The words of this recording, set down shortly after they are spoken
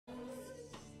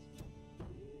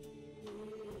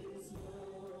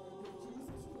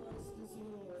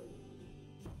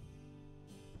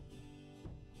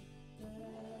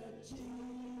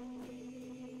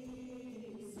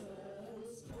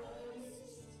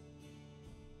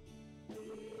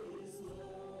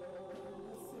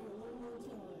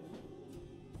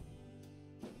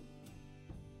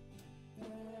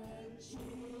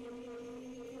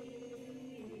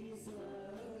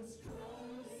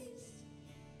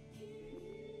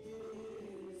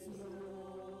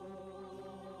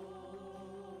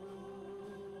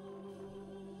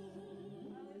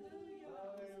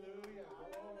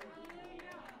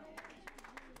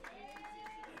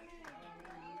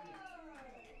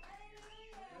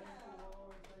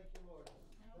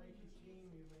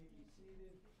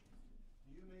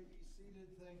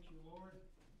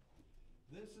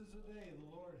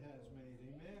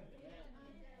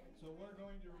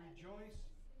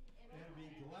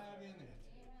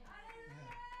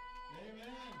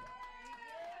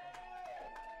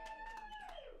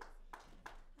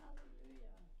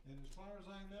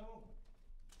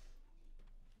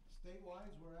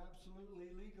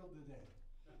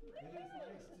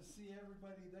see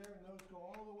everybody there, and those go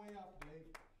all the way up, Dave.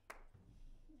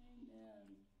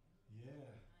 Amen. Yeah.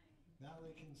 Now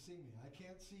they can see me. I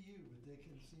can't see you, but they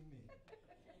can see me.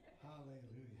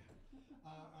 Hallelujah.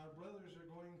 Our brothers are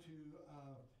going to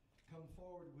come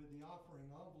forward with the offering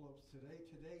envelopes today.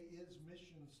 Today is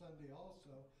Mission Sunday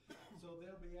also, so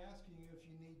they'll be asking you if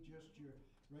you need just your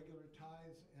regular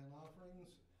tithes and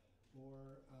offerings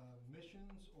or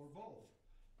missions or both.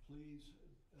 Please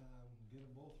get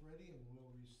them both ready and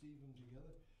we'll receive them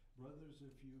together. Brothers,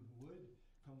 if you would,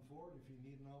 come forward. If you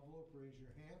need an envelope, raise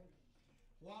your hand.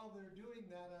 While they're doing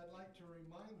that, I'd like to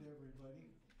remind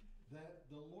everybody that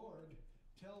the Lord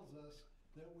tells us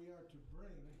that we are to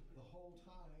bring the whole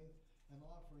tithe and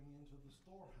offering into the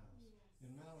storehouse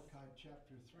in Malachi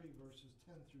chapter 3, verses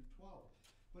 10 through 12.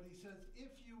 But he says,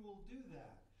 if you will do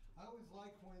that. I always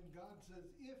like when God says,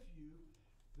 if you,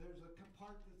 there's a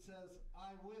part that says,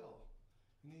 I will.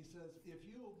 And he says, if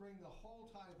you will bring the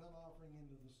whole tithe and offering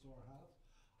into the storehouse,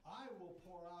 I will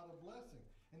pour out a blessing.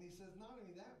 And he says, not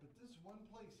only that, but this one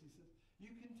place, he says,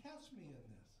 you can test me in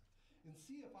this and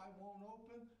see if I won't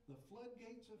open the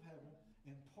floodgates of heaven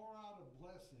and pour out a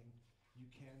blessing you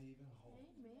can't even hold.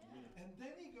 Amen. And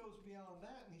then he goes beyond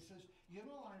that and he says, you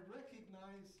know, I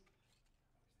recognize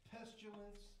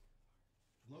pestilence,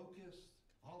 locusts,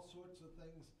 all sorts of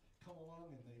things come along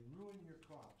and they ruin your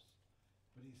crops.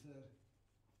 But he said,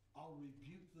 I'll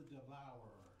rebuke the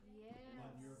devourer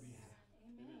on your behalf.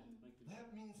 Amen. That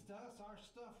means to us, our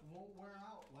stuff won't wear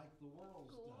out like the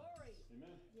world's Glory. does.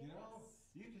 Amen. You know,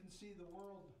 you can see the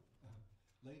world,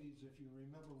 ladies, if you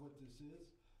remember what this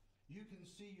is, you can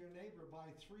see your neighbor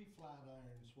buy 3 flat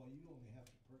irons while you only have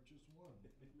to purchase 1.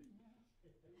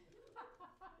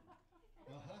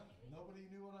 Nobody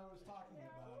knew what I was talking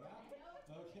about,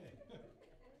 huh? Okay.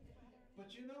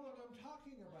 But you know what I'm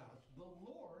talking about. The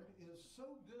Lord is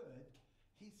so good,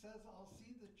 he says, I'll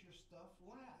see that your stuff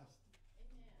lasts.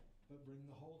 Amen. But bring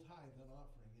the whole tithe and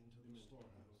offering into the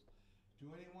storehouse.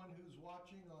 To anyone who's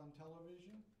watching on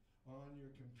television or on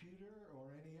your computer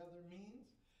or any other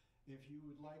means, if you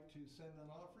would like to send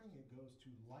an offering, it goes to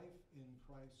Life in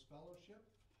Christ Fellowship,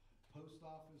 Post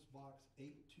Office Box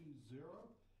 820,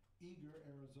 Eagar,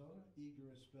 Arizona.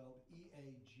 Eagar is spelled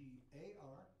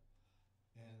E-A-G-A-R,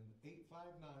 and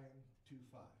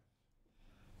 85925.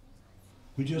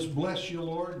 We just bless you,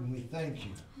 Lord, and we thank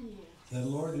you. Yes. That,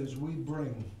 Lord, as we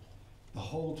bring the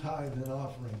whole tithe and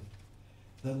offering,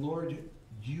 that, Lord,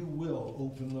 you will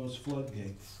open those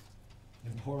floodgates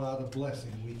and pour out a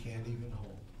blessing we can't even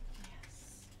hold.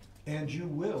 Yes. And you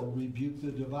will rebuke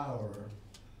the devourer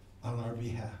on our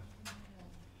behalf.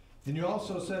 And you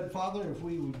also said, Father, if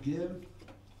we would give,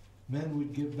 men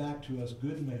would give back to us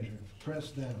good measure,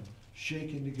 pressed down,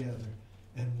 shaken together,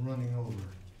 and running over.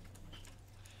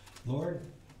 Lord,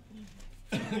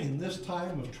 in this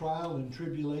time of trial and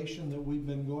tribulation that we've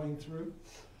been going through,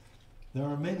 there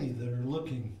are many that are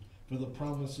looking for the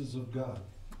promises of God.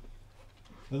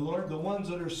 But Lord, the ones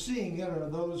that are seeing it are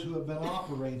those who have been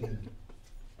operating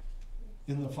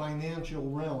in the financial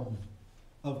realm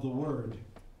of the Word,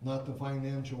 not the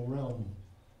financial realm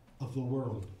of the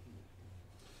world.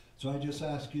 So I just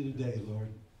ask you today,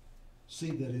 Lord,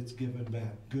 see that it's given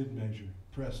back, good measure,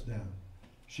 pressed down,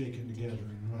 shaken together,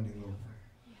 and running over.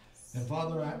 Yes. And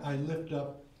Father, I lift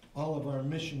up all of our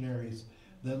missionaries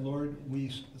that, Lord,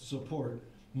 we support.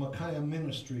 Micaiah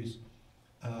Ministries,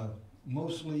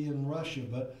 mostly in Russia,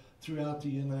 but throughout the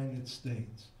United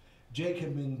States.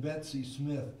 Jacob and Betsy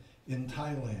Smith in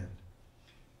Thailand.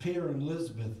 Pierre and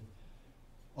Elizabeth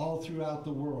all throughout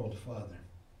the world, Father.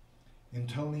 And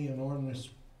Tony and Orna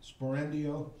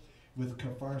Sporendio with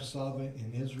Kfar Saba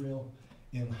in Israel,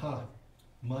 in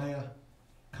Maya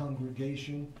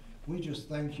congregation. We just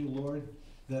thank you, Lord,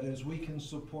 that as we can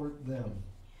support them,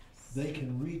 they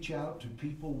can reach out to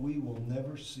people we will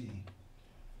never see.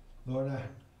 Lord,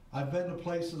 I've been to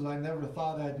places I never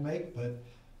thought I'd make, but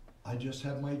I just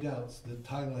have my doubts that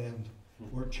Thailand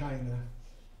or China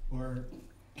or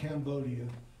Cambodia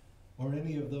or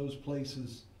any of those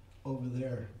places over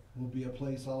there will be a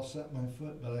place I'll set my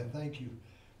foot, but I thank you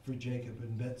for Jacob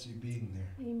and Betsy being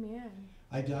there. Amen.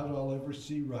 I doubt I'll ever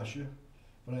see Russia,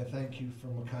 but I thank you for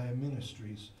Micaiah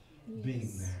Ministries being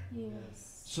there.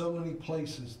 Yes. So many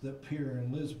places that Pierre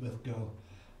and Elizabeth go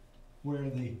where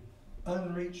the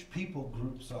unreached people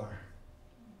groups are.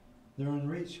 They're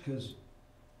unreached because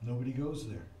nobody goes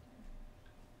there.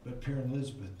 But Pierre and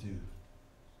Elizabeth do.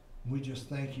 We just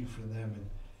thank you for them. And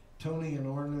Tony and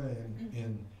Orna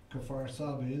in Kfar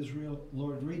Saba, Israel,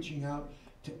 Lord, reaching out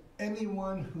to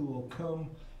anyone who will come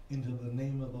into the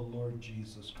name of the Lord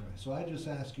Jesus Christ. So I just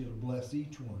ask you to bless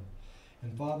each one.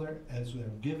 And Father, as we're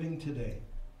giving today,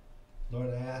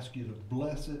 Lord, I ask you to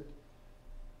bless it,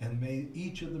 and may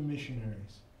each of the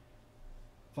missionaries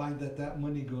find that that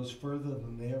money goes further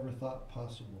than they ever thought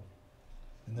possible.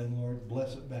 And then, Lord,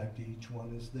 bless it back to each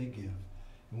one as they give.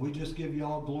 And we just give you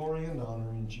all glory and honor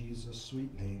in Jesus'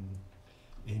 sweet name.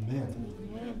 Amen.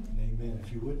 Amen. Amen.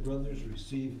 If you would, brothers,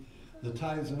 receive the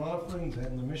tithes and offerings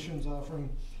and the missions offering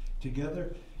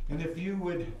together. And if you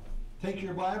would take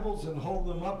your Bibles and hold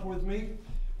them up with me,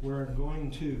 we're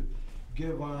going to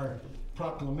give our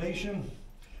proclamation.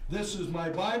 This is my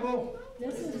Bible.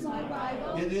 This is my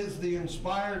Bible. It is the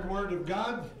inspired Word of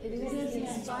God. It is the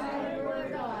inspired Word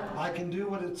of God. I can do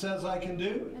what it says I can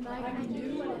do. And I can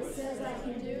do what it says I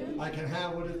can do. I can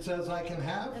have what it says I can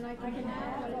have. And I can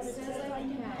have what it says I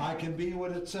can have. I can be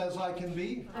what it says I can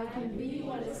be. I can be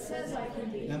what it says I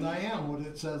can be. And I am what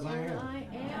it says I And am. I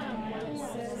am what it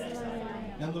says that I am.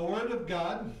 And the Word of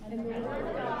God And the Word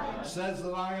of God says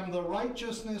that I am the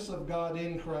righteousness of God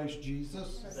in Christ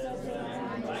Jesus. says that I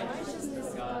am the righteousness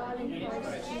of God in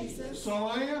Christ Jesus. So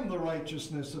I am the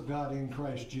righteousness of God in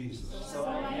Christ Jesus. So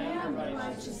I am the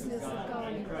righteousness of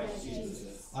God in Christ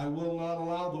Jesus. I will not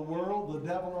allow the world, the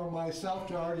devil, or myself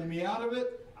to argue me out of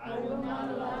it, I will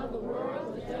not allow the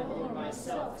world, the devil, or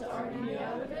myself to argue me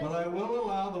out of it. but I will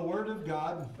allow the Word of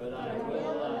God But I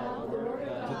will allow the Word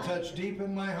of to God touch deep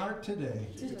in my heart today,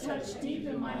 to touch deep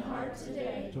in my heart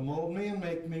today. to mold me and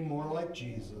make me more like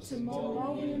Jesus. To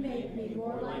mold me and make me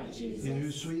more like Jesus. In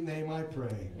whose sweet name I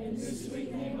pray. In whose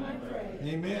sweet name I pray.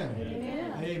 Amen.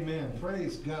 Amen. Amen.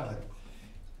 Praise God.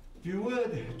 If you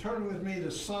would, turn with me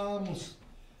to Psalms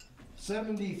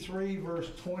 73, verse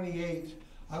 28.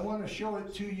 I want to show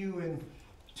it to you in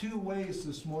two ways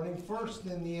this morning. First,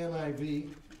 in the NIV,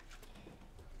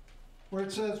 where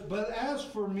it says, "But as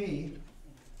for me,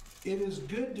 it is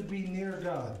good to be near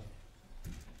God."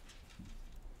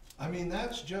 I mean,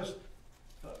 that's just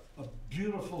a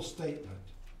beautiful statement.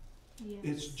 Yes.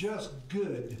 It's just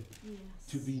good Yes.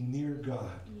 to be near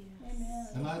God. Yes. Amen.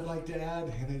 And I'd like to add,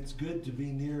 and it's good to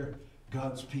be near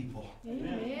God's people.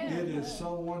 Amen. It is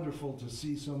so wonderful to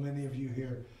see so many of you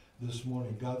here this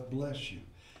morning. God bless you.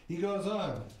 He goes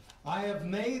on, "I have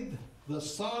made the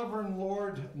sovereign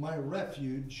Lord my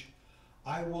refuge.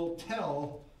 I will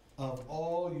tell of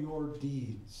all your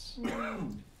deeds."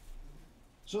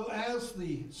 So as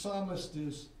the psalmist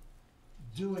is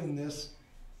doing this,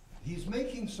 he's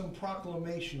making some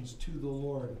proclamations to the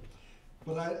Lord.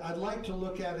 But I'd like to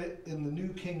look at it in the New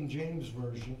King James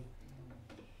Version.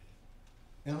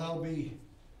 And I'll be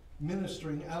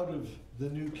ministering out of the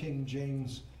New King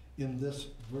James in this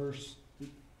verse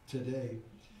today.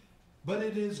 "But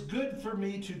it is good for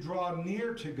me to draw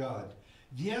near to God."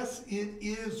 Yes, it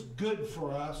is good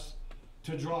for us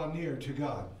to draw near to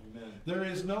God. Amen. There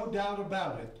is no doubt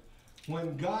about it.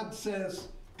 When God says,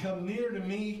 "Come near to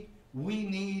me," we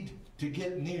need to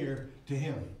get near to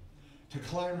Him. To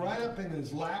climb right up in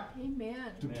His lap,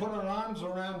 Amen. to put our arms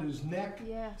around His neck,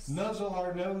 Yes. nuzzle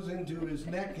our nose into His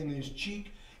neck and His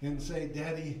cheek and say,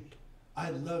 "Daddy, I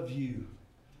love you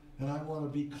and I want to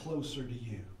be closer to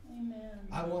you. Amen.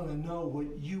 I want to know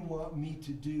what you want me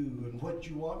to do and what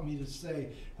you want me to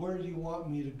say, where you want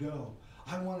me to go.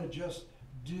 I want to just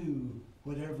do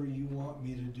whatever you want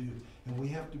me to do." And we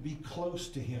have to be close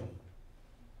to Him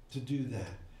to do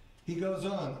that. He goes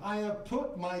on, "I have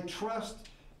put my trust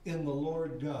in the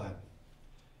Lord God."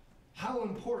 How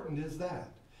important is that?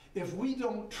 If we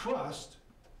don't trust,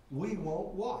 we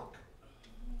won't walk.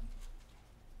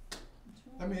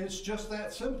 I mean, it's just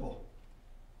that simple.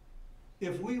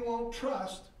 If we won't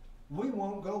trust, we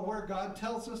won't go where God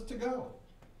tells us to go.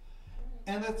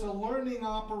 And it's a learning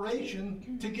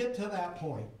operation to get to that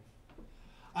point.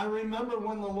 I remember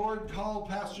when the Lord called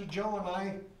Pastor Joe and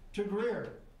I to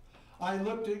Greer. I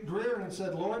looked at Greer and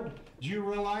said, "Lord, do you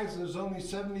realize there's only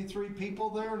 73 people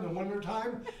there in the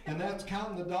wintertime? And that's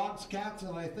counting the dogs, cats,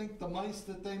 and I think the mice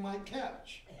that they might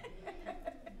catch.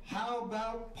 How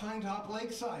about Pine Top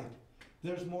Lakeside?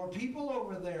 There's more people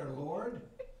over there, Lord."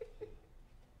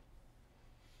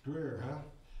 Greer, huh?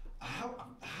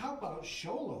 How about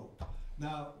Sholo?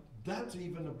 Now, that's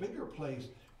even a bigger place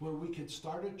where we could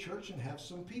start a church and have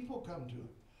some people come to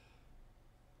it.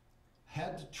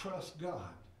 Had to trust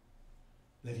God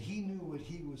that He knew what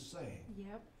He was saying.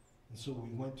 Yep. And so we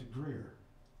went to Greer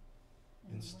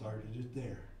and started it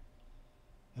there.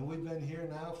 And we've been here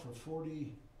now for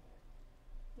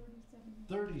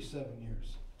 37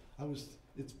 years.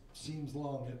 It seems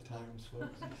long at times,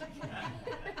 folks. I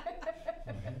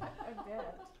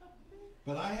bet.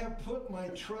 But I have put my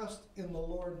trust in the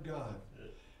Lord God.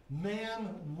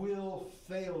 Man will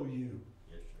fail you.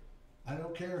 Yes, sir. I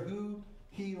don't care who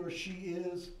he or she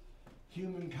is,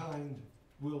 humankind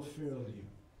will fail you.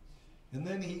 And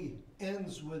then he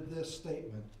ends with this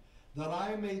statement, that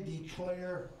I may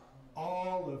declare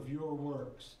all of your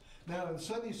works. Now in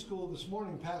Sunday school this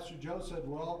morning, Pastor Joe said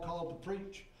we're all called to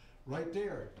preach right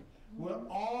there. We'll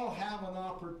all have an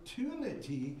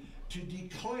opportunity to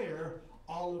declare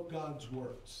all of God's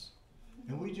works.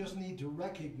 And we just need to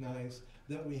recognize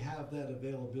that we have that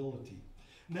availability.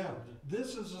 Now,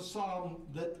 this is a psalm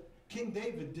that King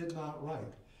David did not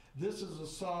write. This is a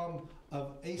psalm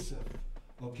of Asaph,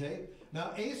 okay?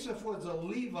 Now, Asaph was a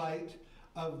Levite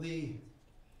of the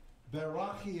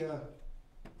Barachiah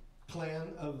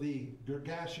clan of the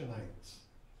Gergashonites,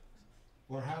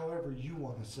 or however you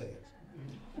want to say it.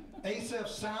 Asaph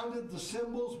sounded the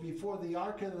cymbals before the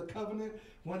Ark of the Covenant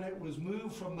when it was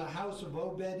moved from the house of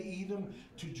Obed-Edom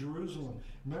to Jerusalem.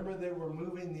 Remember, they were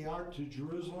moving the Ark to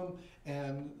Jerusalem,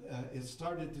 and it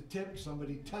started to tip.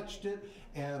 Somebody touched it,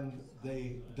 and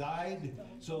they died.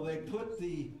 So they put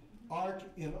the Ark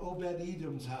in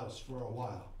Obed-Edom's house for a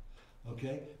while.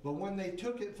 Okay? But when they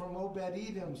took it from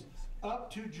Obed-Edom's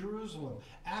up to Jerusalem,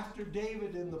 after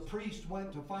David and the priest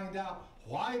went to find out,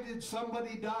 why did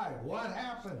somebody die? What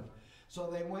happened? So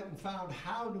they went and found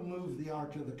how to move the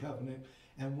Ark of the Covenant.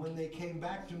 And when they came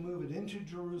back to move it into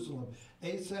Jerusalem,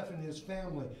 Asaph and his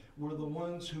family were the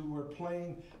ones who were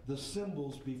playing the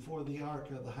cymbals before the Ark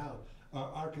of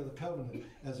the Covenant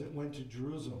as it went to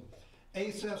Jerusalem.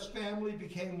 Asaph's family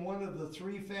became one of the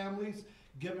three families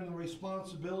given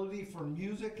responsibility for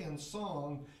music and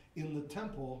song in the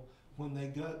temple when they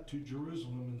got to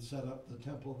Jerusalem and set up the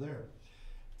temple there.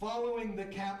 Following the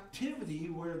captivity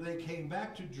where they came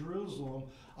back to Jerusalem,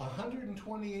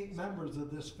 128 members of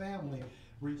this family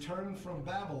returned from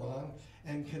Babylon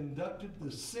and conducted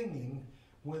the singing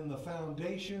when the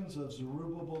foundations of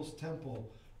Zerubbabel's temple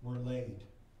were laid.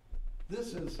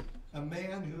 This is a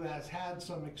man who has had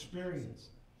some experience.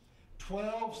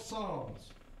 12 Psalms,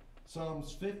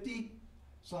 Psalms 50,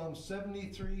 Psalms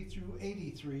 73 through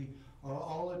 83 are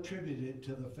all attributed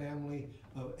to the family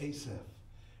of Asaph.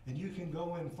 And you can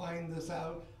go and find this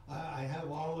out. I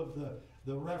have all of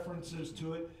the references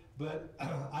to it, but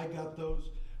I got those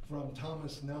from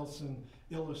Thomas Nelson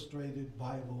Illustrated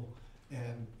Bible,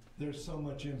 and there's so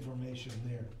much information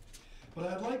there.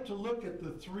 But I'd like to look at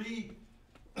the three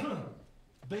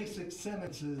basic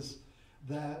sentences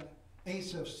that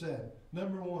Asaph said.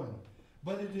 Number one,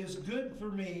 but it is good for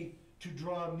me to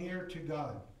draw near to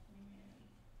God.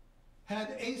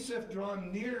 Had Asaph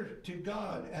drawn near to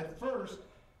God at first,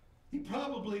 he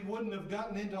probably wouldn't have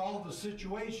gotten into all the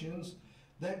situations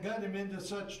that got him into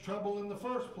such trouble in the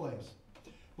first place.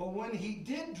 But when he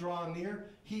did draw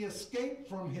near, he escaped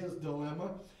from his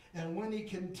dilemma, and when he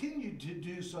continued to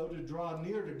do so, to draw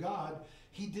near to God,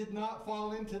 he did not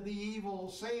fall into the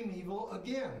same evil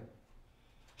again.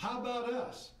 How about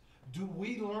us? Do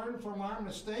we learn from our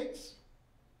mistakes?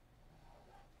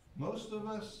 Most of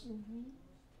us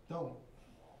don't.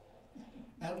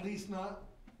 At least not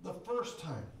the first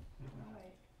time.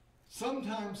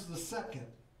 Sometimes the second.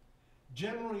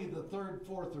 Generally the third,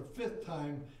 fourth, or fifth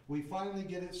time, we finally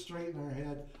get it straight in our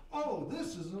head. Oh,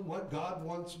 this isn't what God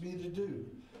wants me to do.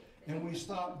 And we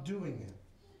stop doing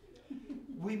it.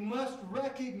 We must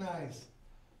recognize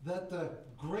that the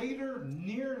greater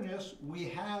nearness we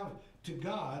have to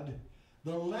God,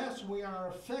 the less we are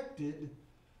affected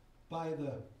by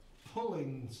the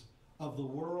pullings of the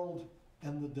world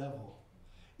and the devil.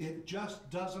 It just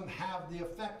doesn't have the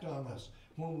effect on us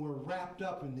when we're wrapped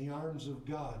up in the arms of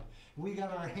God. We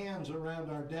got our hands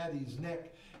around our daddy's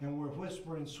neck and we're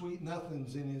whispering sweet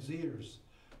nothings in his ears.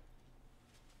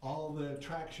 All the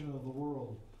attraction of the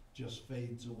world just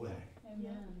fades away.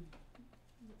 Amen.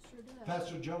 It sure does.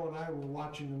 Pastor Joe and I were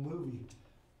watching a movie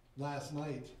last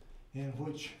night in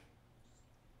which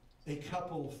a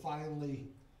couple finally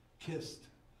kissed.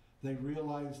 They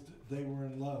realized they were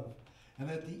in love. And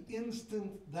at the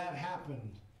instant that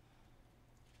happened,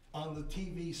 on the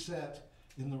TV set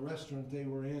in the restaurant they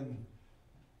were in,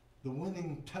 the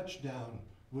winning touchdown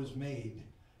was made.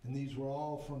 And these were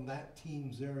all from that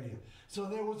team's area. So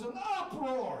there was an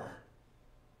uproar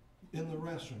in the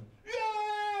restaurant.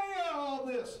 Yeah, all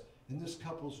this. And this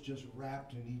couple's just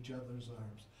wrapped in each other's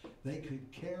arms. They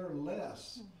could care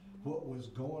less what was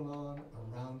going on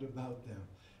around about them.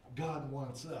 God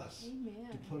wants us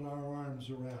to put our arms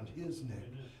around his neck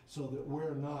so that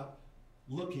we're not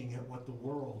looking at what the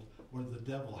world or the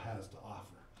devil has to offer,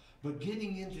 but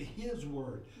getting into his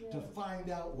word to find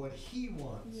out what he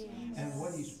wants and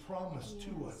what he's promised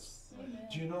to us. Amen.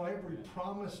 Do you know every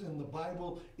promise in the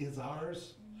Bible is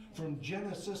ours? From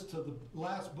Genesis to the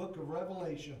last book of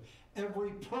Revelation,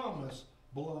 every promise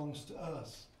belongs to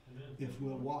us if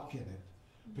we'll walk in it.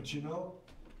 But you know,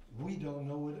 we don't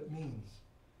know what it means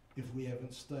if we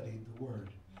haven't studied the Word,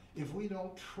 if we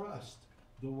don't trust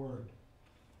the Word.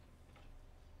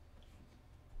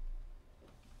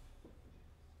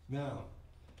 Now,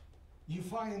 you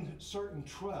find certain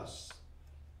trusts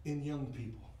in young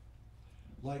people,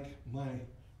 like my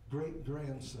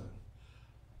great-grandson.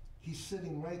 He's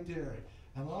sitting right there,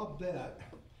 and I'll bet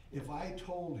if I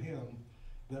told him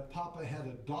that Papa had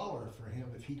 $1 for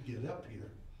him if he'd get up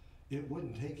here, it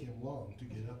wouldn't take him long to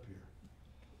get up here.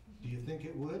 Do you think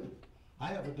it would? I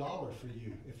have $1 for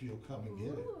you if you'll come and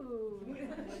get it.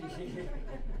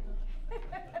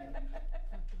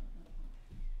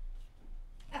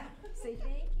 Say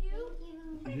thank you.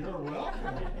 You're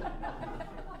welcome.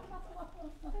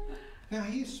 Now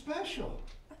he's special,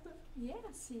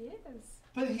 Yes, he is.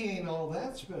 but he ain't all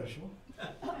that special.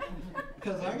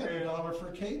 Because I got $1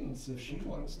 for Cadence if she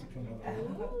wants to come up here.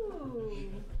 Ooh.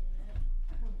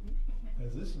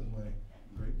 Because this is my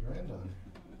great-granddaughter.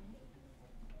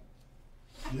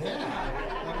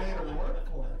 Yeah, I made her work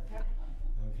for it.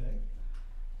 Okay?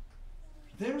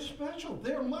 They're special.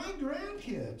 They're my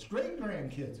grandkids,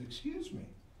 great-grandkids, excuse me.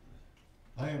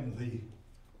 I am the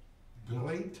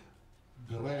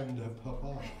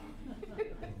great-grandpapa.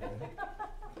 Okay?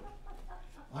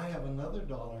 I have another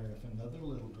 $1 if another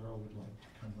little girl would like to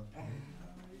come up here.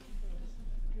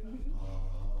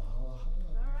 All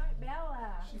right,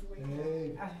 Bella.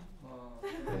 Hey. Hey,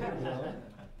 Bella.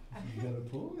 You gotta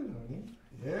pull it, honey.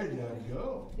 There you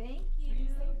go. Thank you.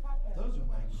 Those are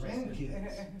my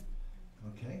grandkids.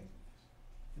 Okay?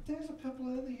 But there's a couple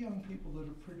of other young people that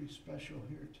are pretty special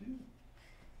here too.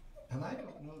 And I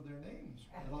don't know their names,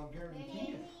 but I'll guarantee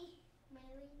you.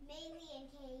 Maylee and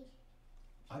Kate.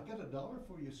 I've got $1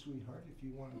 for you, sweetheart, if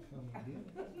you want to come and get it.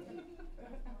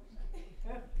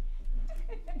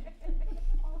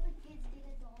 All the kids get a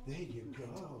 $1. There you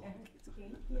go. Thank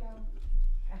you.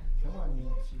 Come on,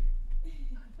 Yancy.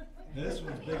 This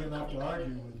one's big enough to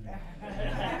argue with me.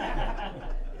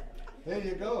 There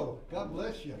you go. God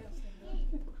bless you.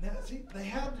 Now, see, they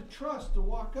had the trust to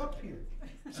walk up here.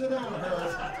 Sit down,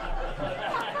 Harold.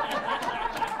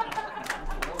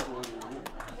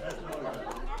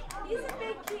 He's a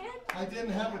big kid. I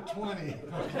didn't have a 20.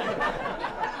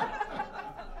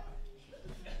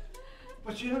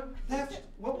 But you know, that's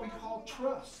what we call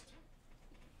trust.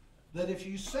 That if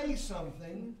you say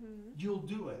something, you'll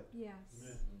do it. Yes.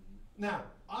 Now,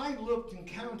 I looked and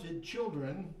counted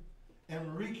children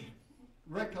and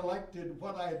recollected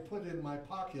what I had put in my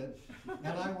pocket,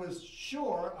 and I was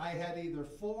sure I had either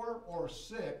 4 or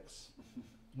 6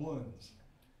 ones.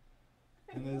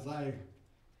 And as I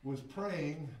was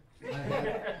praying, I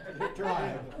had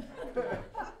 5.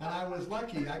 And I was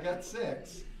lucky, I got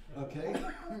 6, okay?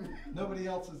 Nobody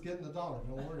else is getting $1,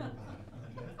 don't worry about it,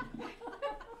 okay?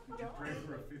 Did you pray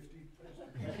for a 50?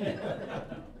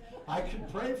 I could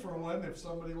pray for one if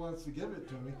somebody wants to give it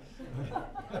to me.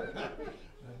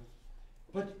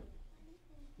 But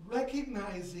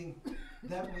recognizing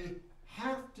that we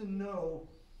have to know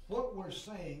what we're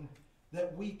saying,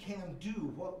 that we can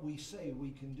do what we say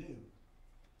we can do.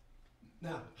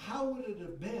 Now, how would it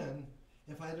have been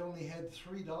if I'd only had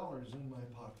 $3 in my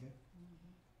pocket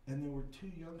and there were 2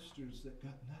 youngsters that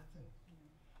got nothing?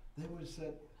 They would have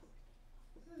said,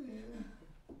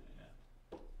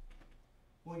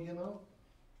 well, you know,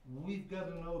 we've got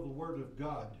to know the Word of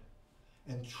God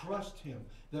and trust Him,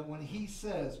 that when He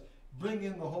says, bring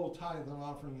in the whole tithe and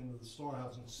offering into the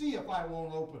storehouse and see if I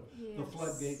won't open the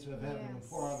floodgates of heaven and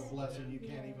pour out a blessing you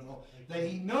can't even hold. That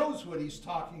He knows what He's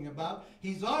talking about.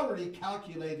 He's already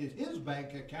calculated His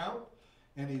bank account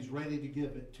and He's ready to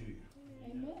give it to you.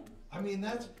 Amen. I mean,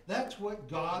 that's what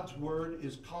God's Word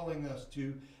is calling us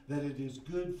to, that it is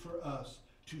good for us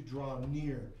to draw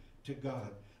near to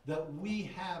God, that we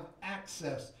have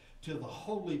access to the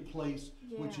holy place,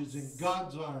 which is in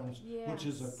God's arms, which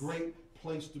is a great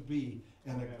place to be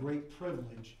and a great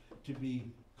privilege to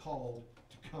be called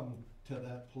to come to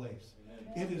that place.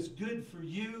 It is good for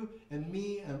you and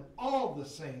me and all the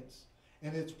saints,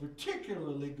 and it's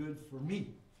particularly good for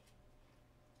me.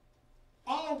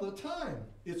 All the time,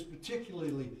 it's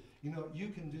particularly, you know, you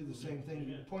can do the same thing.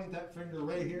 You point that finger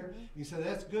right here, and you say,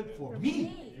 that's good for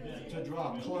me to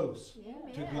draw close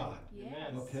to God.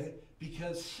 Okay?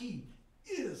 Because He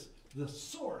is the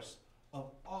source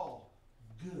of all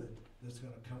good that's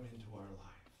going to come into our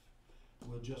life.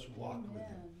 We'll just walk with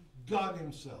Him. God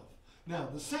Himself. Now,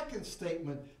 the second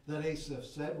statement that Asaph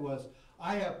said was,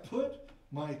 I have put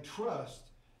my trust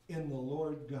in the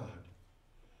Lord God.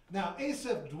 Now,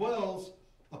 Asaph dwells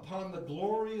upon the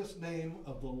glorious name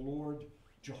of the Lord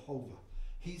Jehovah.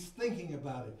 He's thinking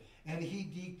about it, and he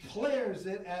declares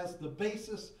it as the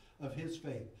basis of his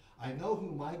faith. I know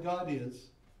who my God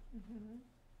is,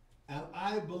 and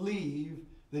I believe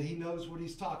that he knows what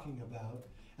he's talking about,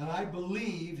 and I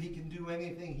believe he can do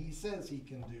anything he says he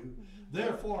can do.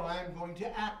 Therefore, I'm going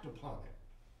to act upon it.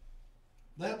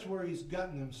 That's where he's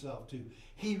gotten himself to.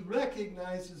 He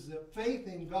recognizes that faith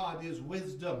in God is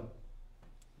wisdom.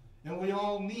 And we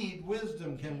all need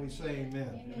wisdom, can we say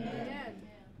amen? Amen.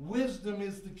 Wisdom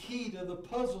is the key to the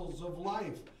puzzles of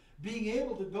life. Being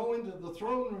able to go into the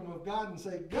throne room of God and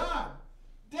say, God,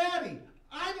 Daddy,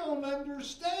 I don't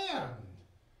understand.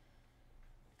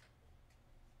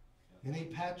 And he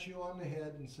pats you on the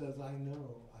head and says, I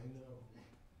know,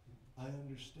 I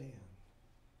understand.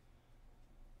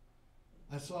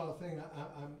 I saw a thing,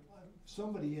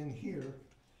 somebody in here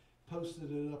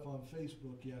posted it up on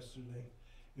Facebook yesterday.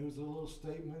 It was a little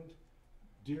statement,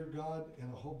 Dear God,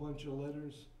 and a whole bunch of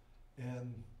letters,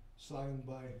 and signed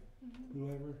by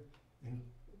whoever. And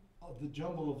the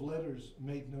jumble of letters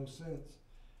made no sense.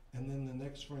 And then the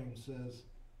next frame says,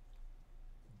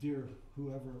 Dear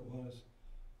whoever it was,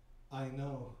 I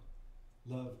know,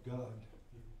 love God.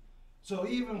 So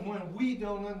even when we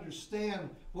don't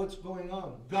understand what's going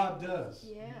on, God does.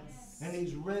 Yes. And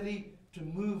he's ready to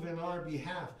move in our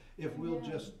behalf if we'll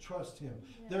just trust him.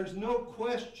 Yeah. There's no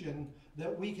question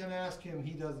that we can ask him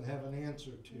he doesn't have an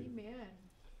answer to. Amen.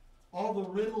 All the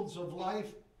riddles of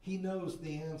life, he knows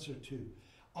the answer to.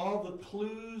 All the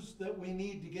clues that we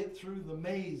need to get through the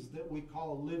maze that we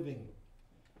call living.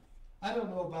 I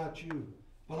don't know about you,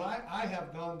 but I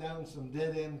have gone down some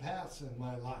dead-end paths in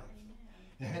my life.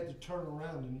 And had to turn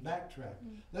around and backtrack.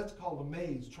 That's called a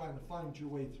maze, trying to find your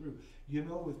way through. You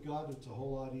know, with God, it's a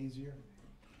whole lot easier.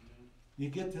 You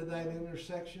get to that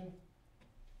intersection,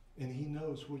 and he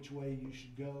knows which way you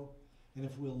should go. And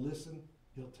if we'll listen,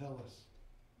 he'll tell us.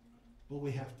 But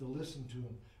we have to listen to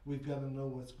him. We've got to know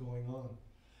what's going on.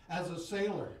 As a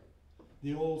sailor,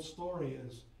 the old story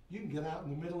is, you can get out in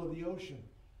the middle of the ocean.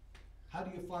 How do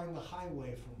you find the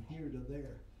highway from here to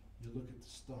there? You look at the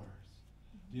stars.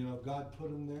 You know, God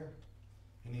put them there,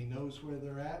 and he knows where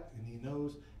they're at, and he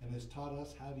knows and has taught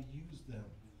us how to use them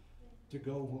to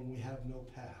go when we have no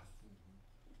path.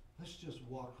 Let's just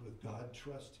walk with God,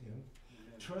 trust him.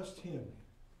 Trust him,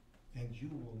 and you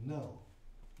will know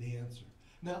the answer.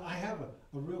 Now, I have a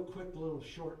real quick little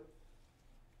short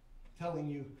telling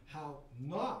you how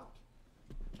not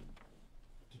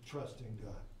to trust in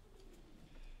God.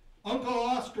 Uncle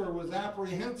Oscar was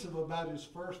apprehensive about his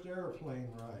first airplane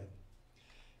ride.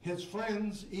 His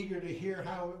friends, eager to hear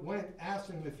how it went,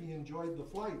 asked him if he enjoyed the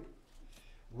flight.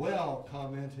 Well,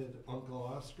 commented Uncle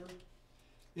Oscar,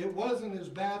 it wasn't as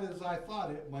bad as I thought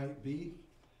it might be,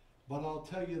 but I'll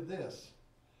tell you this,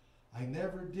 I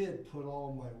never did put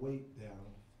all my weight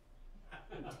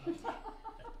down.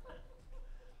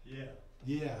 Yeah.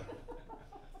 Yeah.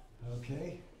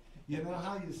 Okay? You know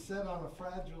how you sit on a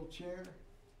fragile chair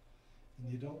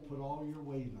and you don't put all your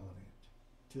weight on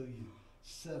it till you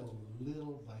settle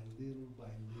little by little by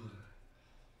little.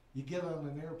 You get on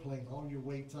an airplane, all your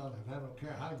weight's on it. I don't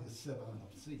care how you sit on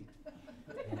the seat.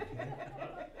 Okay?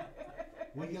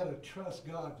 We got to trust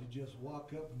God to just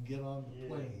walk up and get on the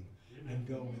plane and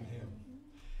go with him.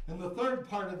 And the third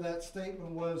part of that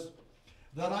statement was,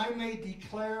 that I may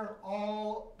declare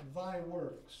all thy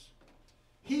works.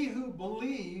 He who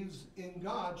believes in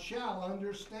God shall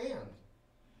understand.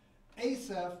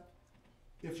 Asaph,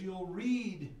 if you'll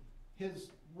read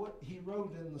what he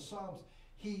wrote in the Psalms,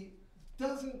 he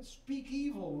doesn't speak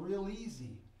evil real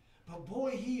easy. But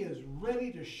boy, he is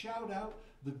ready to shout out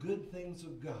the good things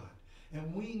of God.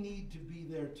 And we need to be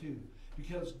there too,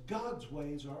 because God's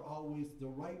ways are always the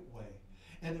right way.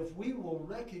 And if we will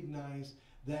recognize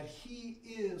that he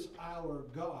is our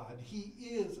God, he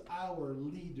is our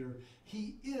leader,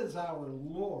 he is our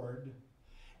Lord,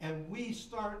 and we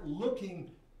start looking,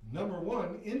 number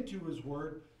one, into his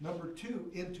word, number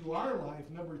two, into our life,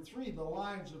 number three, the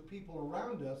lives of people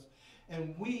around us,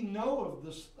 and we know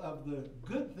of the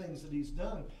good things that he's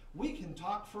done, we can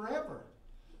talk forever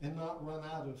and not run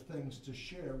out of things to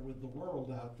share with the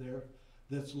world out there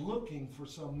that's looking for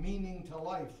some meaning to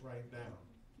life right now.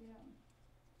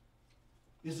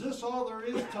 Is this all there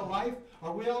is to life?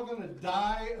 Are we all going to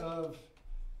die of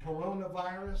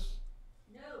coronavirus?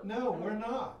 No, we're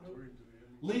not.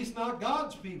 At least not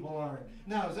God's people aren't.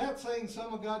 Now, is that saying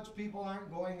some of God's people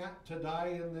aren't going to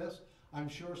die in this? I'm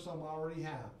sure some already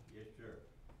have. Yes, sir.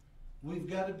 We've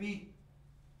got to be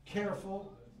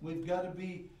careful. We've got to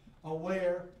be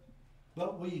aware.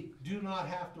 But we do not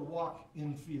have to walk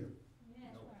in fear.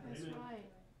 That's right.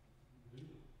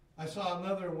 I saw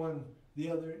another one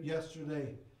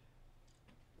yesterday.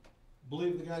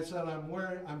 Believe the guy said,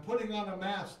 I'm putting on a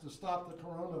mask to stop the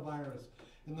coronavirus.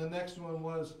 And the next one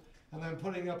was, and I'm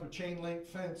putting up a chain link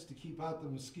fence to keep out the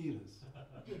mosquitoes.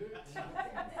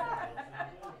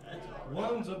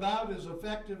 One's about as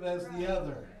effective as the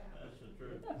other. That's the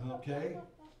truth. Okay?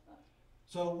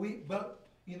 So but,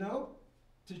 you know,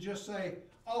 to just say,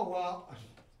 oh, well,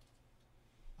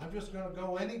 I'm just going to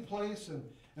go any place and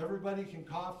everybody can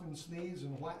cough and sneeze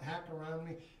and hack around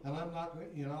me and I'm not going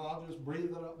to, you know, I'll just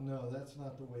breathe it up. No, that's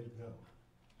not the way to go.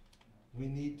 We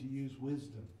need to use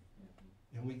wisdom,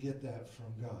 and we get that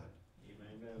from God.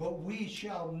 Amen. But we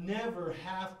shall never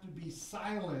have to be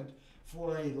silent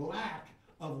for a lack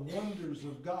of wonders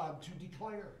of God to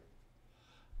declare.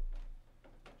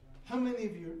 How many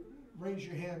of you, raise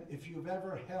your hand, if you've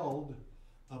ever held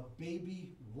a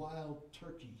baby wild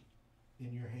turkey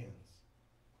in your hands?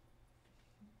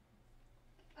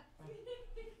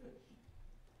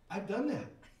 I've done that.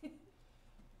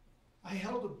 I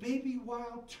held a baby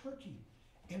wild turkey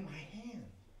in my hand.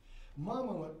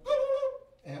 Mama went,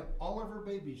 and all of her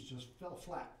babies just fell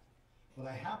flat. But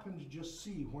I happened to just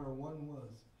see where one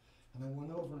was. And I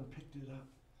went over and picked it up.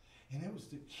 And it was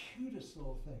the cutest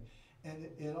little thing. And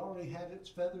it already had its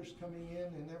feathers coming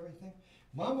in and everything.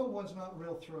 Mama was not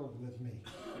real thrilled with me.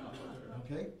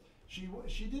 Okay? She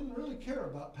didn't really care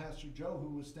about Pastor Joe,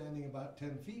 who was standing about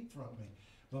 10 feet from me.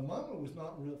 But Mama was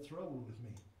not real thrilled with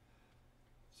me.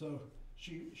 So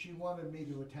she wanted me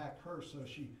to attack her, so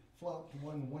she flopped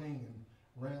one wing and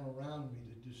ran around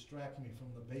me to distract me from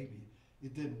the baby.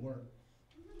 It didn't work.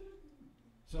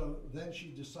 So then she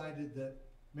decided that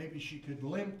maybe she could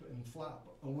limp and flap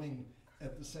a wing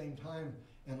at the same time,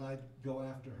 and I'd go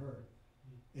after her.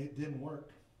 It didn't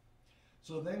work.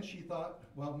 So then she thought,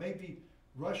 well, maybe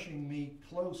rushing me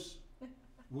close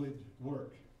would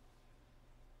work.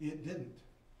 It didn't.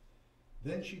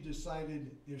 Then she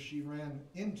decided if she ran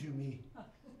into me,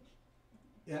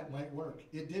 that might work.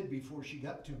 It did before she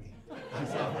got to me. I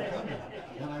saw her coming.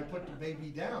 And I put the baby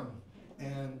down,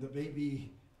 and the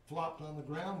baby flopped on the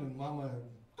ground, and Mama,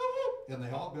 and they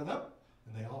all got up,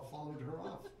 and they all followed her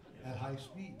off at high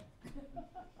speed.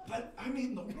 But, I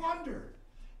mean, the wonder.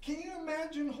 Can you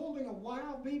imagine holding a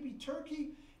wild baby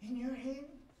turkey in your hand?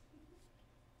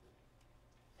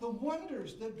 The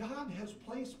wonders that God has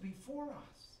placed before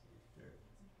us.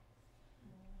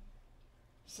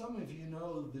 Some of you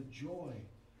know the joy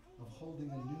of holding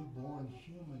a newborn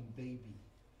human baby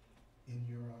in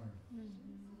your arms.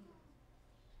 Mm-hmm.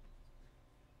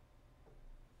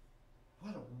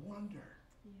 What a wonder.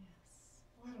 Yes.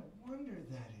 What a wonder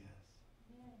that is.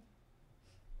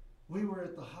 We were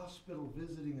at the hospital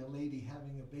visiting a lady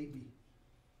having a baby.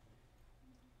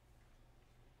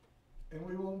 And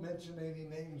we won't mention any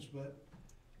names, but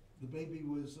the baby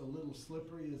was a little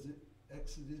slippery as it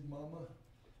exited Mama,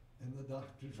 and the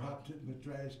doctor dropped it in the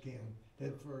trash can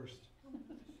head first.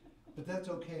 But that's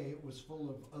okay. It was full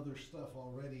of other stuff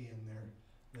already in there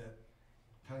that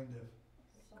kind of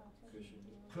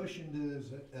cushioned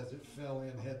it as it fell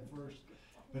in head first.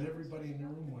 But everybody in the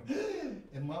room went,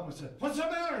 and Mama said, "What's the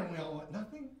matter?" And we all went,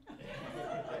 "Nothing.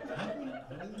 Nothing.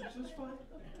 Everything's just fine."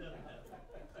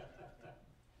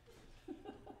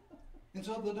 And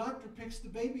so the doctor picks the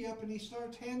baby up and he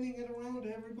starts handing it around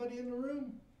to everybody in the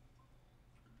room.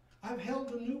 I've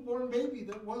held a newborn baby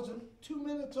that wasn't 2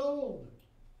 minutes old.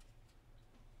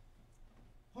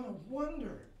 What a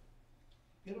wonder.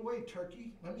 Get away,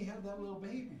 turkey. Let me have that little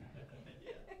baby.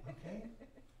 Okay?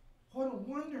 What a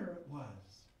wonder it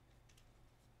was.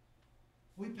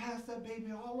 We passed that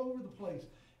baby all over the place.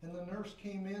 And the nurse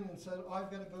came in and said, "Oh, I've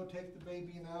got to go take the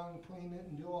baby now and clean it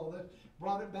and do all this."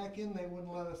 Brought it back in, they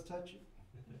wouldn't let us touch it.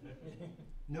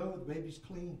 No, the baby's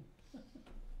clean.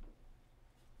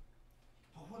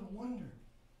 But what a wonder.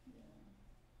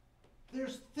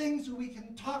 There's things that we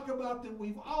can talk about that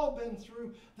we've all been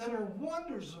through that are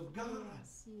wonders of God.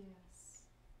 Yes, yes.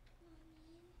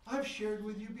 I've shared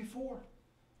with you before.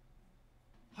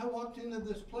 I walked into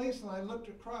this place and I looked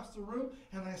across the room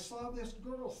and I saw this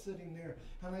girl sitting there.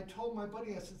 And I told my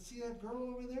buddy, I said, "See that girl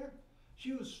over there?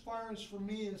 She was as far as from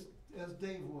me as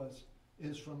Dave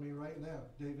is from me right now,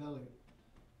 Dave Elliott.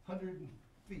 100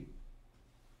 feet.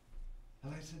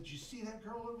 And I said, "You see that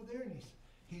girl over there?" And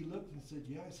he looked and said,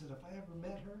 "Yeah." I said, "If I ever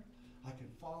met her, I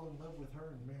could fall in love with her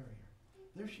and marry her."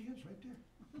 There she is right there.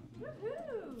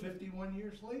 Woohoo! 51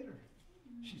 years later.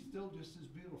 She's still just as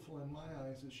beautiful in my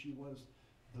eyes as she was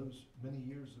those many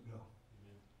years ago.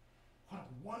 What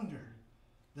a wonder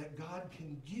that God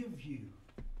can give you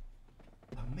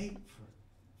a mate for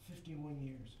 51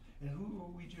 years. And who were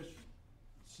we just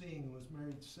seeing was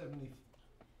married 74?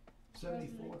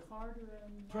 President Carter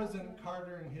and President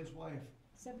Carter and his wife,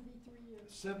 73 years.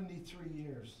 73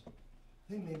 years.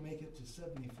 They may make it to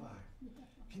 75.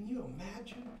 Can you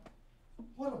imagine?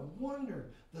 What a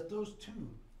wonder that those two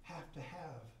have to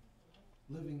have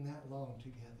living that long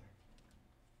together.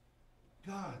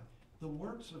 God, the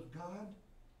works of God,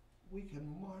 we can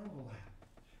marvel at.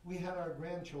 We had our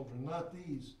grandchildren, not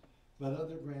these, but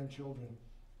other grandchildren,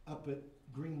 up at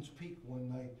Greens Peak one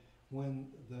night when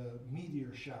the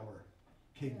meteor shower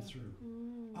came through.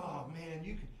 Oh man,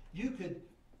 you could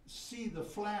see the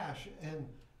flash, and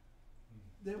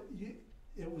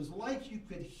it was like you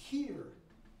could hear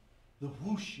the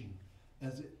whooshing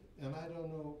as it, and I don't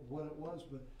know what it was,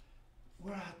 but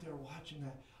we're out there watching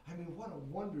that. I mean, what a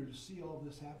wonder to see all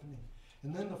this happening.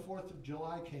 And then the 4th of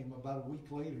July came about a week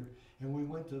later, and we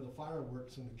went to the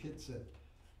fireworks, and the kid said,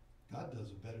 God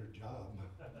does a better job.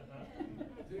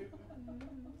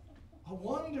 A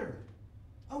wonder.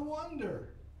 A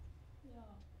wonder. Yeah.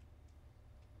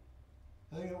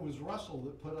 I think it was Russell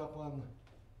that put up on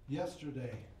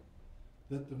yesterday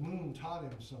that the moon taught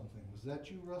him something. Was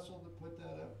that you, Russell, that put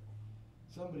that up?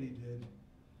 Somebody did.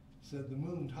 Said the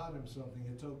moon taught him something.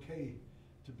 It's okay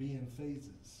to be in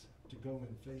phases, to go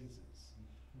in phases.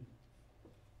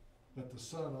 But the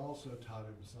sun also taught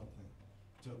him something.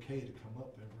 It's okay to come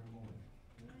up every morning.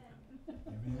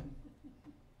 Amen?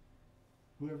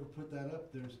 Whoever put that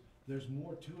up, there's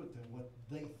more to it than what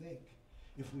they think.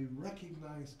 If we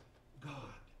recognize God.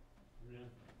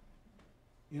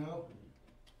 You know,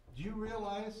 do you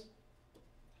realize,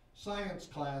 Science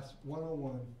Class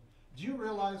 101, do you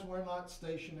realize we're not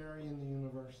stationary in the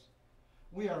universe?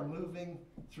 We are moving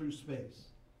through space.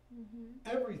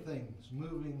 Everything's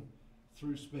moving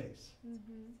through space.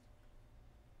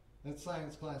 That's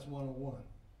Science Class 101.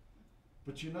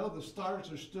 But you know, the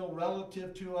stars are still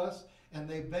relative to us, and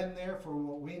they've been there for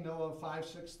what we know of 5,000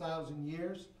 to 6,000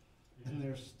 years, and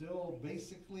they're still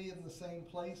basically in the same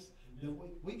place that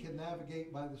we can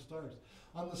navigate by the stars.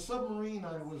 On the submarine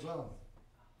I was on,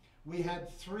 we had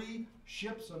 3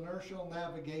 ship's inertial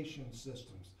navigation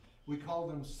systems. We call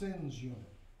them SINS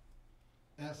unit.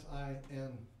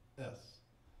 S-I-N-S.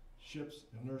 Ship's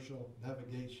inertial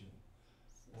navigation,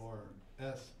 or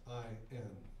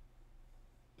S-I-N,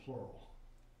 plural.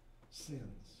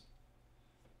 SINS.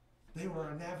 They were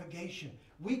our navigation.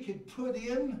 We could put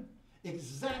in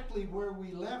exactly where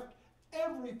we left.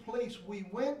 Every place we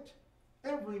went,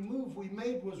 every move we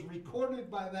made was recorded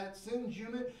by that SINS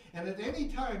unit, and at any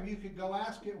time you could go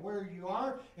ask it where you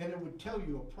are, and it would tell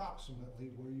you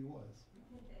approximately where you was.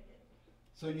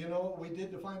 So you know what we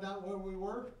did to find out where we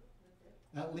were?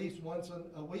 At least once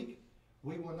a week,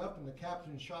 we went up and the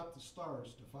captain shot the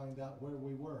stars to find out where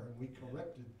we were, and we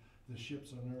corrected the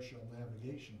ship's inertial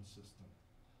navigation system.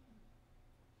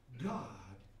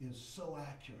 God is so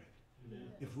accurate.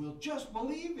 If we'll just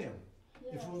believe him,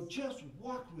 if we'll just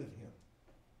walk with him,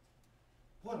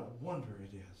 what a wonder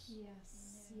it is.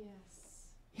 Yes, yes.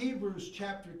 Hebrews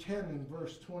chapter 10 and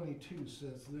verse 22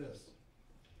 says this,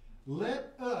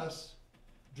 let us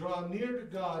draw near to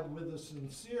God with a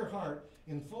sincere heart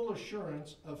in full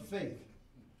assurance of faith.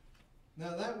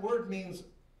 Now that word means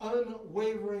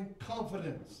unwavering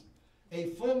confidence,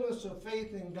 a fullness of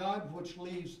faith in God which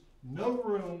leaves no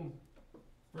room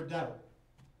for doubt.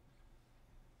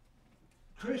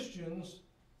 Christians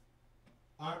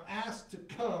are asked to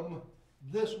come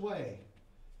this way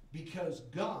because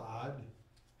God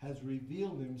has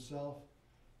revealed himself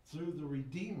through the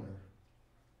Redeemer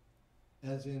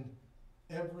as in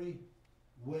every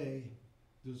way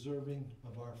deserving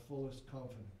of our fullest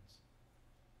confidence.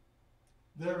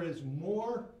 There is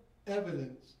more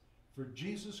evidence for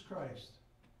Jesus Christ,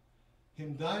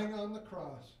 him dying on the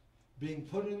cross, being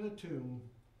put in a tomb,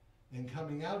 and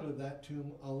coming out of that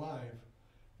tomb alive.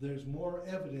 There's more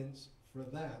evidence for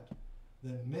that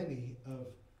than many of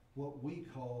what we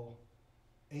call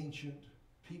ancient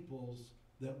peoples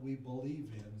that we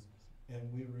believe in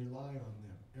and we rely on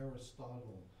them,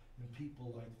 Aristotle and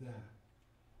people like that.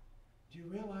 Do you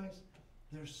realize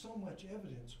there's so much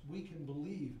evidence we can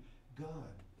believe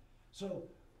God? So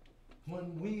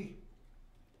when we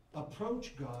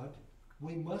approach God,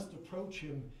 we must approach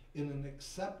him in an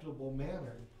acceptable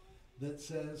manner that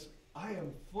says, I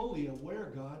am fully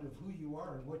aware, God, of who you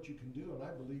are and what you can do, and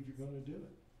I believe you're going to do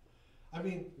it. I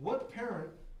mean, what parent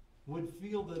would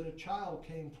feel that a child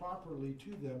came properly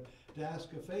to them to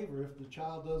ask a favor if the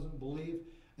child doesn't believe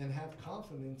and have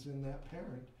confidence in that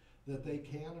parent that they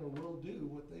can or will do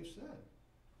what they've said?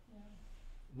 Yeah.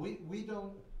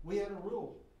 We had a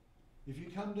rule. If you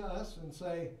come to us and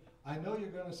say, I know you're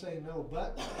going to say no,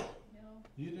 but no,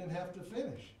 you didn't have to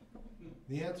finish.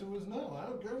 The answer was no. I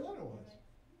don't care what it was.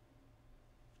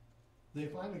 They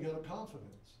finally got a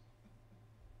confidence.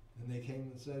 And they came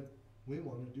and said, we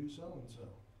want to do so and so.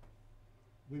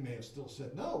 We may have still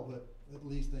said no, but at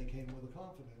least they came with a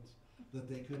confidence that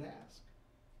they could ask.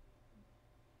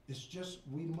 It's just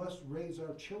we must raise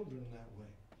our children that way.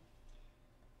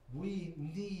 We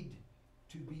need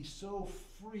to be so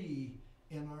free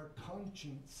in our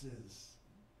consciences.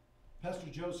 Pastor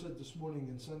Joe said this morning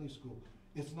in Sunday school,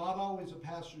 it's not always a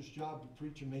pastor's job to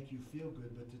preach and make you feel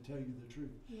good, but to tell you the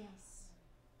truth. Yes.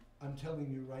 I'm telling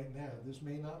you right now, this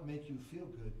may not make you feel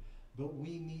good, but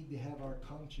we need to have our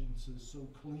consciences so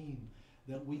clean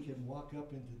that we can walk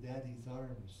up into Daddy's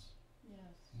arms, Yes.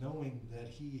 knowing that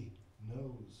He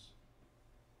knows,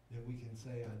 that we can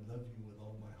say, I love you with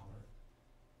all my heart.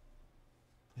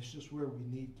 It's just where we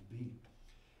need to be.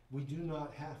 We do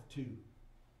not have to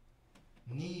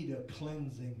need a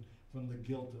cleansing from the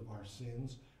guilt of our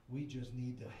sins. We just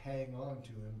need to hang on to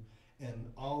Him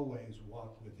and always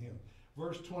walk with Him.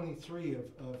 Verse 23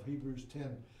 of Hebrews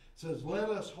 10 says, let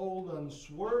us hold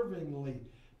unswervingly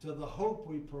to the hope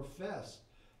we profess,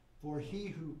 for He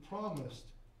who promised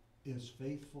is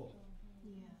faithful.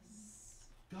 Yes.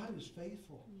 God is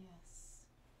faithful. Yes.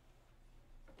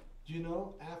 Do you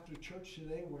know, after church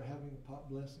today, we're having a pot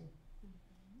blessing?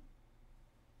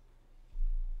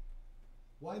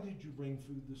 Why did you bring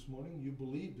food this morning? You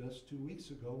believed us 2 weeks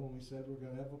ago when we said we're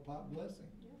going to have a pot blessing.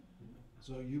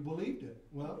 So you believed it.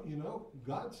 Well, you know,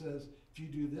 God says, if you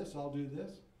do this, I'll do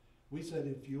this. We said,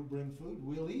 if you'll bring food,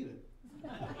 we'll eat it.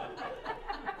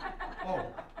 Oh,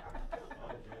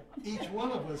 each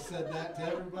one of us said that to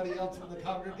everybody else in the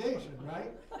congregation,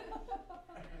 right?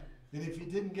 And if you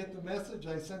didn't get the message,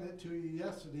 I sent it to you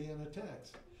yesterday in a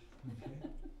text. Okay?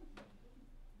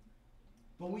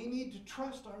 But we need to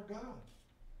trust our God.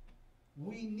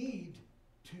 We need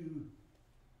to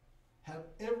have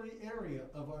every area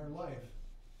of our life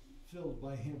filled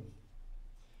by Him.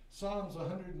 Psalms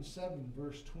 107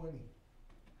 verse 20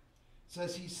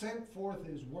 says, He sent forth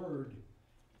His word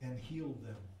and healed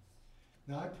them.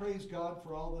 Now I praise God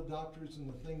for all the doctors and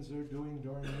the things they're doing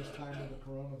during this time of the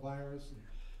coronavirus, and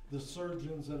the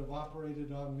surgeons that have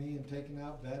operated on me and taken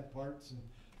out bad parts, and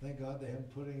thank God they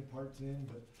haven't put any parts in,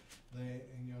 but they,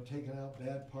 taken out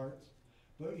bad parts.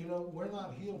 But we're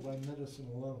not healed by medicine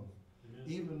alone.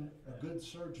 Even a good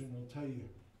surgeon will tell you,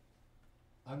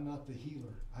 I'm not the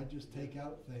healer. I just take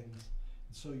out things,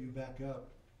 and so you back up.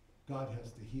 God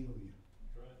has to heal you.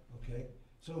 Okay?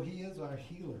 So He is our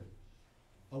healer.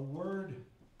 A word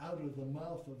out of the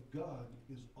mouth of God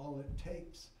is all it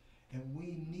takes. And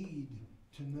we need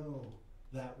to know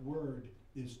that word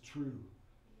is true.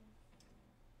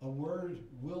 A word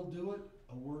will do it.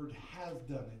 A word has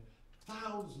done it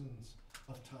thousands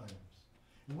of times.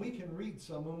 And we can read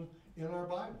some of them in our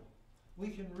Bible. We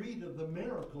can read of the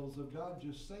miracles of God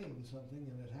just saying something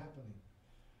and it happening.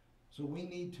 So we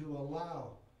need to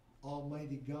allow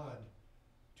Almighty God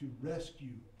to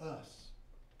rescue us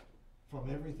from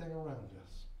everything around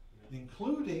us,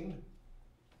 including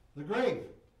the grave.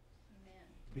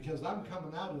 Because I'm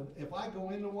coming out of, if I go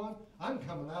into one, I'm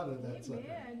coming out of that sucker.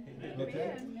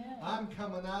 Okay? I'm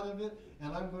coming out of it,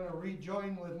 and I'm going to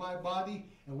rejoin with my body,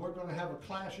 and we're going to have a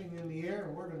clashing in the air,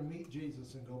 and we're going to meet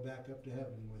Jesus and go back up to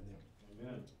heaven with Him.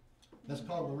 Amen. That's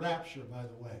called the rapture, by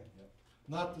the way.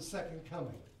 Not the second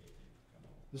coming.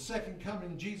 The second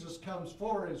coming, Jesus comes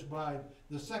for His bride.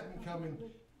 The second coming,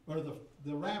 or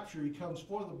the rapture, He comes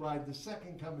for the bride. The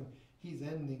second coming, He's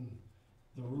ending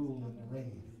the rule and the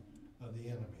reign of the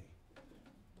enemy.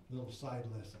 Little side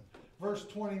lesson. Verse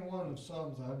 21 of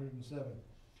Psalms 107.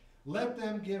 Let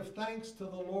them give thanks to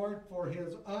the Lord for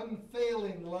His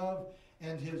unfailing love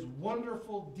and His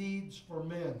wonderful deeds for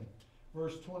men.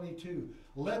 Verse 22.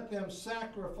 Let them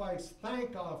sacrifice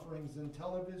thank offerings and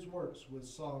tell of His works with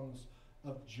songs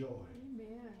of joy.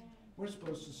 Amen. We're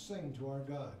supposed to sing to our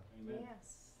God. Amen.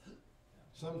 Yes.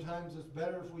 Sometimes it's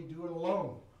better if we do it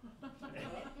alone.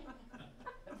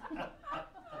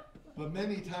 But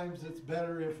many times it's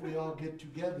better if we all get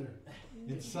together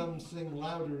and some sing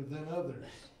louder than others.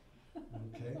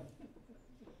 Okay?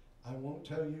 I won't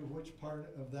tell you which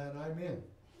part of that I'm in.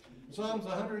 Psalms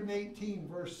 118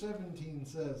 verse 17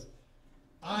 says,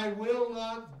 I will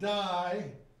not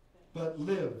die, but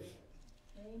live.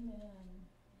 Amen.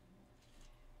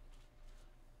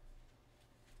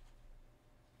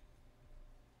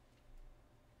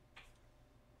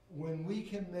 When we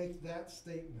can make that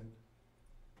statement,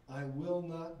 I will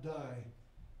not die,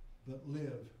 but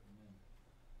live,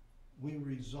 we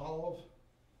resolve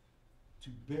to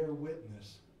bear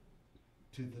witness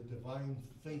to the divine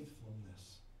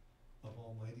faithfulness of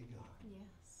Almighty God.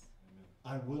 Yes.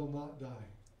 I will not die.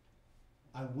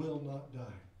 I will not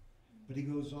die. But he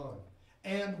goes on,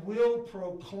 and will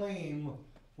proclaim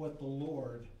what the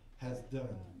Lord has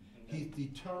done. He's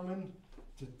determined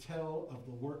to tell of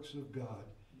the works of God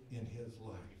in his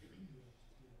life.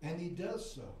 And he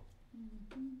does so.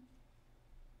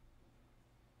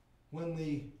 When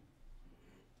the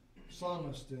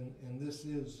psalmist, and this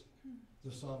is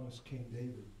the psalmist King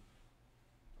David,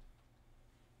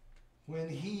 when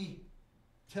he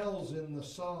tells in the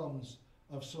Psalms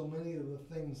of so many of the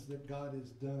things that God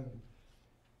has done,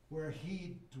 where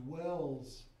he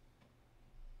dwells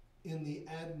in the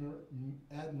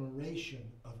admiration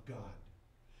of God.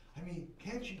 I mean,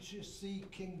 can't you just see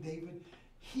King David?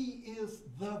 He is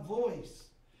the voice.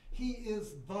 He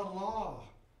is the law,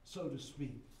 so to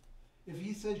speak. If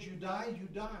he says you die, you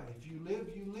die. If you live,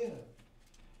 you live.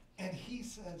 And he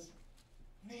says,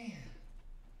 man,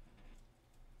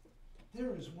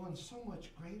 there is one so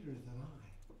much greater than I.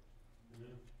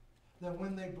 That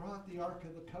when they brought the Ark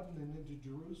of the Covenant into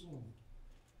Jerusalem,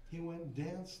 he went and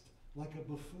danced like a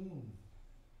buffoon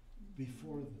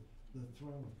before the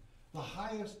throne. The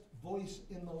highest voice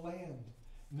in the land,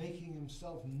 making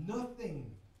himself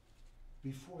nothing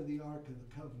before the Ark of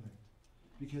the Covenant,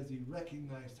 because he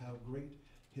recognized how great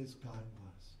his God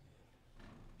was.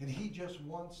 And he just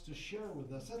wants to share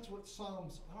with us. That's what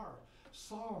Psalms are.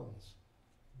 Psalms,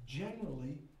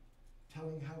 generally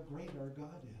telling how great our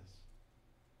God is.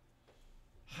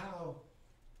 How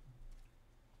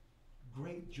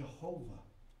great Jehovah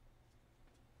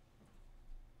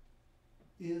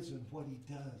is and what he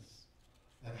does,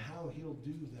 and how he'll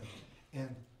do them.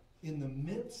 And in the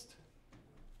midst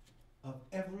of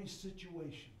every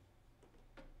situation,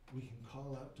 we can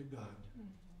call out to God,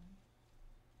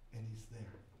 and he's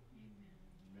there.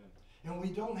 Amen. And we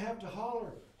don't have to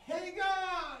holler, hey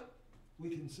God! We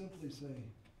can simply say,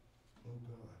 oh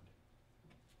God.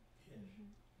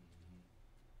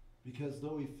 Because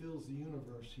though he fills the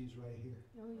universe, he's right here.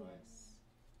 Oh, yes.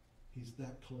 He's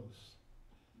that close.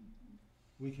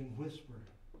 We can whisper,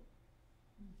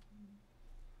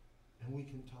 and we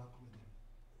can talk with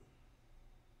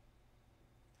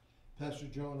him. Pastor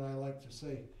Joe and I like to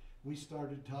say, we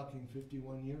started talking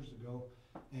 51 years ago,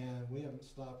 and we haven't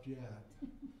stopped yet.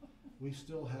 We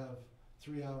still have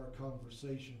 3-hour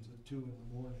conversations at 2 in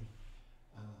the morning,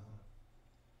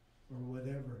 or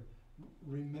whatever,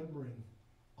 remembering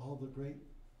all the great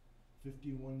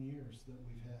 51 years that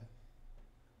we've had.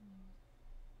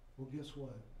 Well, guess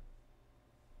what?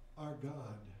 Our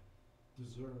God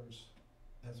deserves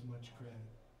as much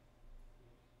credit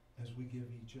as we give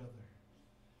each other.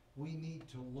 We need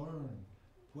to learn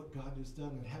what God has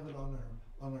done and have it on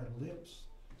our lips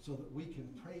so that we can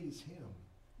praise him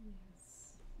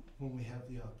when we have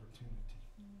the opportunity.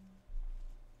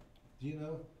 Do you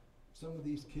know, some of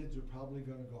these kids are probably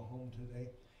going to go home today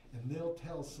and they'll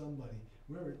tell somebody.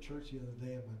 We were at church the other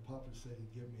day and my papa said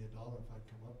he'd give me $1 if I'd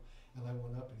come up, and I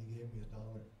went up and he gave me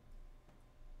 $1.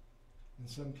 And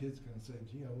some kid's going to say,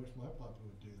 gee, I wish my papa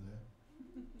would do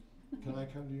that. Can I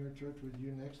come to your church with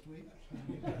you next week?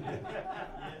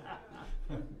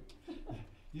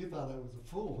 You thought I was a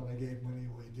fool when I gave money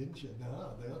away, didn't you?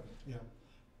 No, yeah.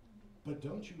 But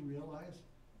don't you realize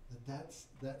that that's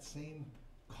that same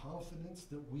confidence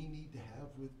that we need to have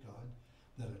with God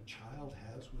that a child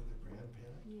has with a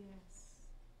grandparent? Yes.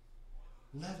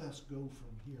 Let us go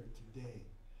from here today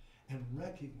and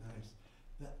recognize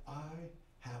that I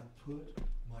have put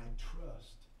my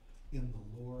trust in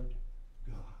the Lord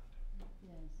God.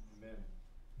 Yes. Amen.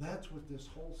 That's what this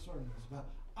whole sermon is about.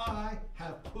 I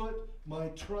have put my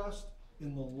trust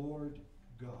in the Lord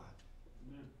God.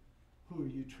 Amen. Who are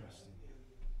you trusting in?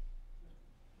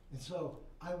 And so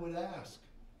I would ask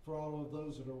for all of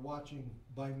those that are watching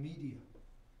by media,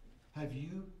 have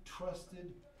you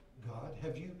trusted God?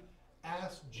 Have you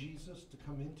asked Jesus to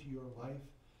come into your life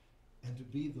and to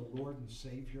be the Lord and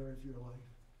Savior of your life?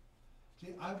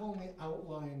 See, I've only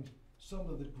outlined some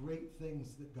of the great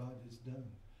things that God has done,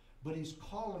 but he's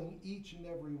calling each and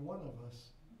every one of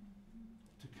us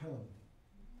to come.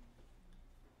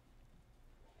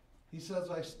 He says,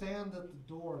 I stand at the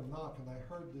door and knock, and I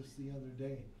heard this the other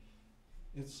day.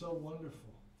 It's so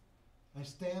wonderful. I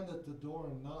stand at the door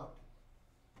and knock.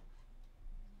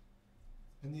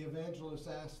 And the evangelist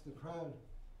asked the crowd,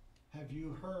 have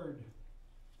you heard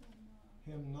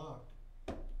him knock?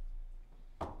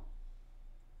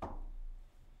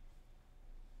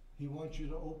 He wants you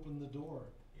to open the door.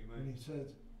 Amen. And he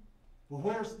says, well,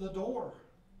 where's the door?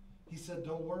 He said,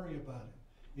 don't worry about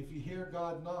it. If you hear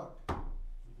God knock,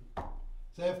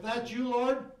 say, if that's you,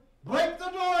 Lord, break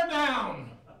the door down.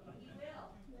 He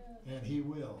will. And he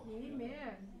will.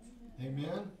 Amen.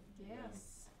 Amen?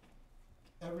 Yes.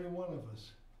 Every one of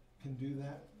us can do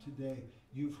that today.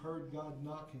 You've heard God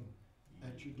knocking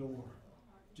at your door.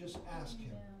 Just ask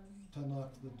him to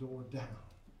knock the door down,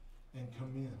 and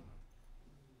come in.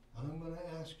 And I'm going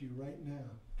to ask you right now,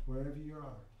 wherever you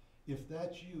are, if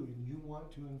that's you and you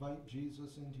want to invite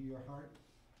Jesus into your heart,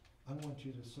 I want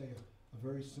you to say a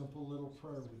very simple little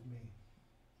prayer with me.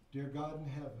 Dear God in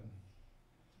heaven,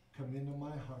 come into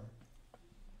my heart.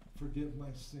 Forgive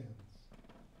my sins.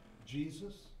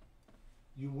 Jesus,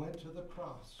 you went to the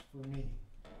cross for me.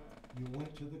 You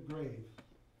went to the grave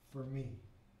for me.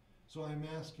 So I'm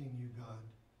asking you, God,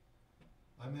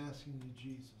 I'm asking you,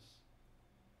 Jesus,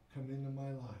 come into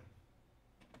my life.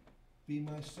 Be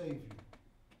my Savior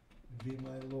and be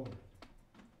my Lord.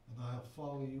 And I'll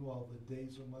follow you all the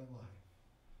days of my life.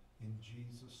 In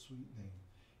Jesus' sweet name.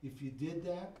 If you did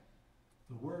that,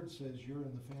 the Word says you're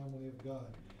in the family of God.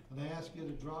 And I ask you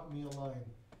to drop me a line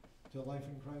to Life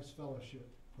in Christ Fellowship,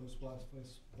 Post Box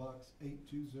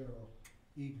 820,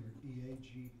 Eager,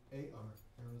 E-A-G-A-R,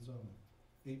 Arizona,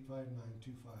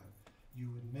 85925. You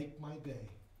would make my day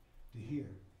to hear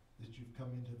that you've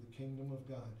come into the kingdom of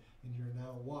God and you're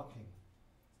now walking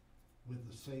with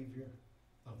the Savior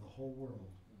of the whole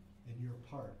world, and you're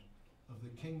part of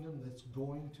the kingdom that's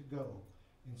going to go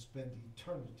and spend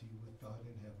eternity with God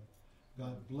in heaven.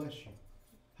 God bless you.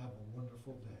 Have a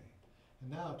wonderful day.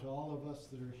 And now to all of us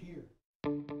that are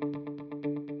here.